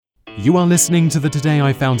You are listening to the Today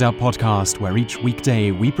I Found Out podcast, where each weekday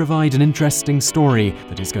we provide an interesting story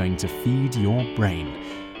that is going to feed your brain.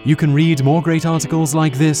 You can read more great articles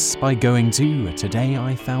like this by going to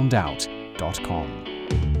todayifoundout.com.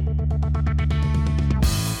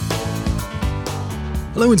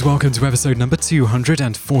 Hello and welcome to episode number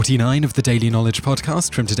 249 of the Daily Knowledge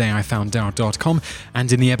Podcast from todayifoundout.com.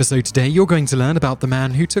 And in the episode today, you're going to learn about the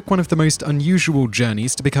man who took one of the most unusual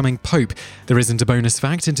journeys to becoming Pope. There isn't a bonus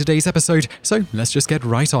fact in today's episode, so let's just get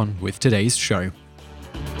right on with today's show.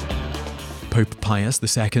 Pope Pius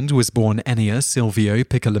II was born Ennio Silvio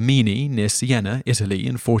Piccolomini near Siena, Italy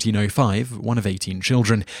in 1405, one of 18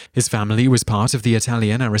 children. His family was part of the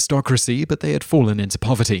Italian aristocracy, but they had fallen into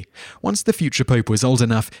poverty. Once the future pope was old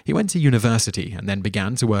enough, he went to university and then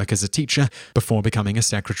began to work as a teacher, before becoming a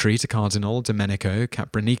secretary to Cardinal Domenico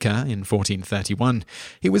Capranica in 1431.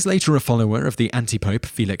 He was later a follower of the anti-pope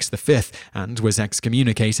Felix V and was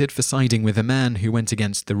excommunicated for siding with a man who went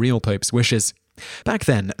against the real pope's wishes. Back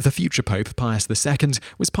then, the future Pope Pius II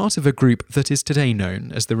was part of a group that is today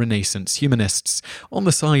known as the Renaissance Humanists. On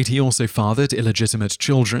the side, he also fathered illegitimate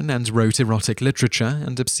children and wrote erotic literature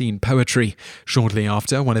and obscene poetry. Shortly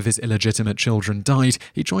after one of his illegitimate children died,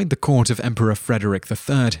 he joined the court of Emperor Frederick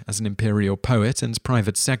III as an imperial poet and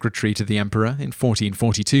private secretary to the emperor in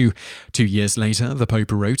 1442. 2 years later, the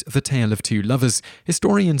Pope wrote The Tale of Two Lovers.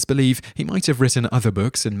 Historians believe he might have written other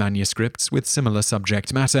books and manuscripts with similar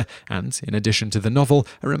subject matter, and, in addition to the novel,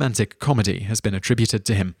 a romantic comedy has been attributed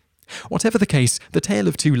to him. Whatever the case, The Tale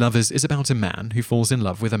of Two Lovers is about a man who falls in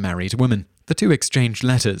love with a married woman. The two exchange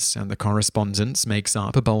letters, and the correspondence makes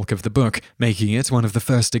up a bulk of the book, making it one of the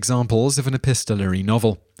first examples of an epistolary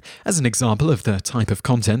novel. As an example of the type of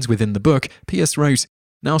content within the book, Pius wrote,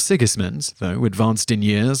 "Now Sigismund, though advanced in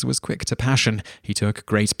years, was quick to passion. He took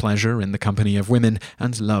great pleasure in the company of women,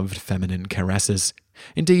 and loved feminine caresses.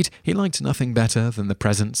 Indeed, he liked nothing better than the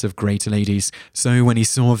presence of great ladies. So when he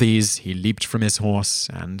saw these, he leaped from his horse,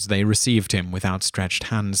 and they received him with outstretched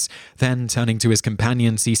hands. Then, turning to his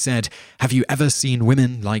companions, he said, 'Have you ever seen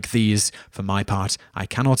women like these? For my part, I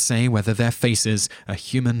cannot say whether their faces are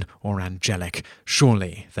human or angelic.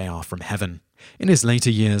 Surely they are from heaven.'" In his later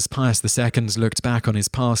years, Pius II looked back on his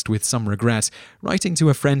past with some regret. Writing to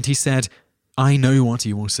a friend, he said, "I know what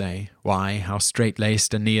you will say. Why, how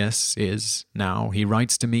straight-laced Aeneas is. Now he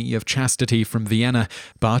writes to me of chastity from Vienna,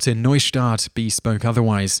 but in Neustadt he spoke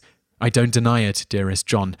otherwise. I don't deny it, dearest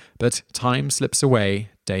John, but time slips away.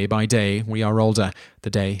 Day by day we are older.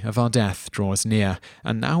 The day of our death draws near,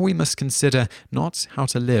 and now we must consider not how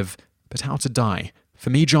to live, but how to die.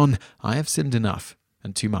 For me, John, I have sinned enough,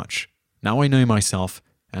 and too much. Now I know myself,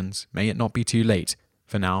 and may it not be too late,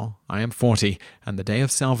 for now I am 40, and the day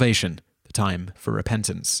of salvation, the time for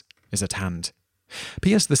repentance, is at hand."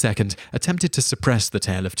 Pius II attempted to suppress The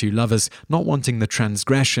Tale of Two Lovers, not wanting the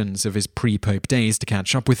transgressions of his pre-pope days to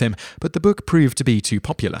catch up with him, but the book proved to be too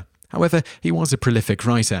popular. However, he was a prolific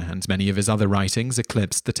writer, and many of his other writings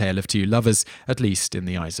eclipsed The Tale of Two Lovers, at least in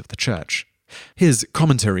the eyes of the Church. His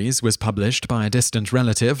Commentaries was published by a distant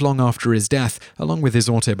relative long after his death, along with his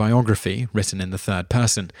autobiography, written in the third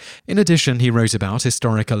person. In addition, he wrote about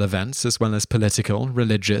historical events as well as political,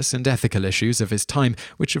 religious, and ethical issues of his time,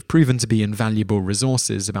 which have proven to be invaluable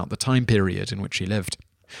resources about the time period in which he lived.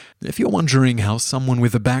 If you're wondering how someone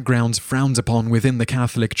with a background frowned upon within the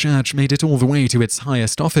Catholic Church made it all the way to its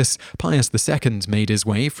highest office, Pius II made his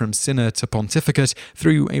way from synod to pontificate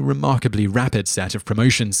through a remarkably rapid set of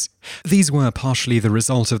promotions. These were partially the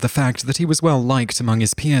result of the fact that he was well liked among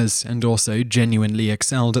his peers and also genuinely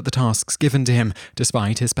excelled at the tasks given to him,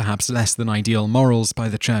 despite his perhaps less than ideal morals by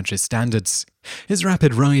the Church's standards. His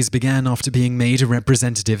rapid rise began after being made a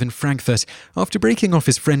representative in Frankfurt. After breaking off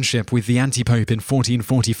his friendship with the anti-pope in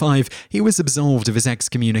 1445, he was absolved of his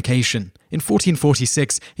excommunication. In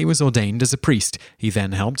 1446, he was ordained as a priest. He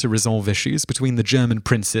then helped to resolve issues between the German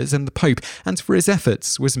princes and the pope, and for his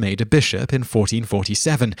efforts was made a bishop in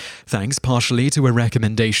 1447. Thanks partially to a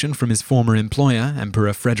recommendation from his former employer,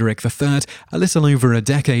 Emperor Frederick III, a little over a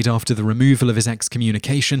decade after the removal of his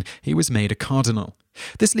excommunication, he was made a cardinal.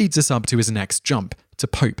 This leads us up to his next jump, to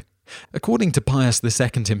Pope. According to Pius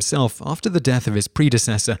II himself, after the death of his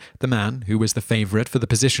predecessor, the man who was the favourite for the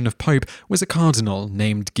position of Pope was a cardinal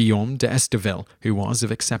named Guillaume d'Esteville, who was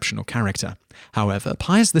of exceptional character. However,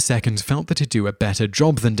 Pius II felt that he'd do a better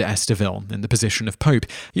job than d'Esteville in the position of Pope.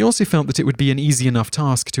 He also felt that it would be an easy enough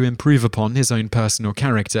task to improve upon his own personal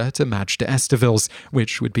character to match d'Esteville's,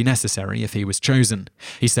 which would be necessary if he was chosen.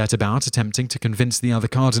 He set about attempting to convince the other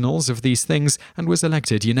cardinals of these things and was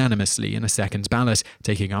elected unanimously in a second ballot,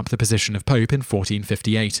 taking up the position of Pope in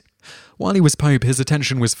 1458. While he was Pope, his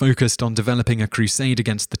attention was focused on developing a crusade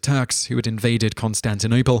against the Turks who had invaded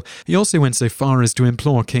Constantinople. He also went so far as to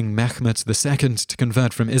implore King Mehmet II to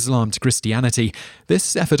convert from Islam to Christianity.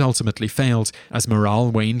 This effort ultimately failed. As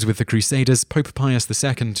morale waned with the Crusaders, Pope Pius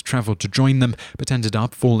II travelled to join them, but ended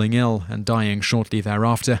up falling ill and dying shortly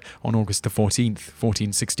thereafter on August 14,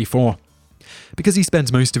 1464. Because he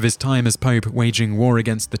spent most of his time as Pope waging war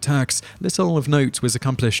against the Turks, little of note was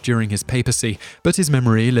accomplished during his papacy, but his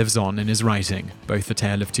memory lives on in his writing, both The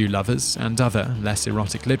Tale of Two Lovers and other, less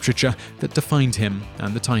erotic literature that defined him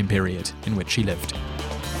and the time period in which he lived.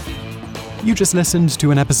 You just listened to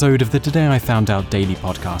an episode of the Today I Found Out Daily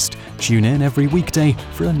podcast. Tune in every weekday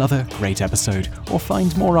for another great episode, or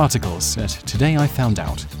find more articles at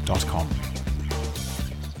todayifoundout.com.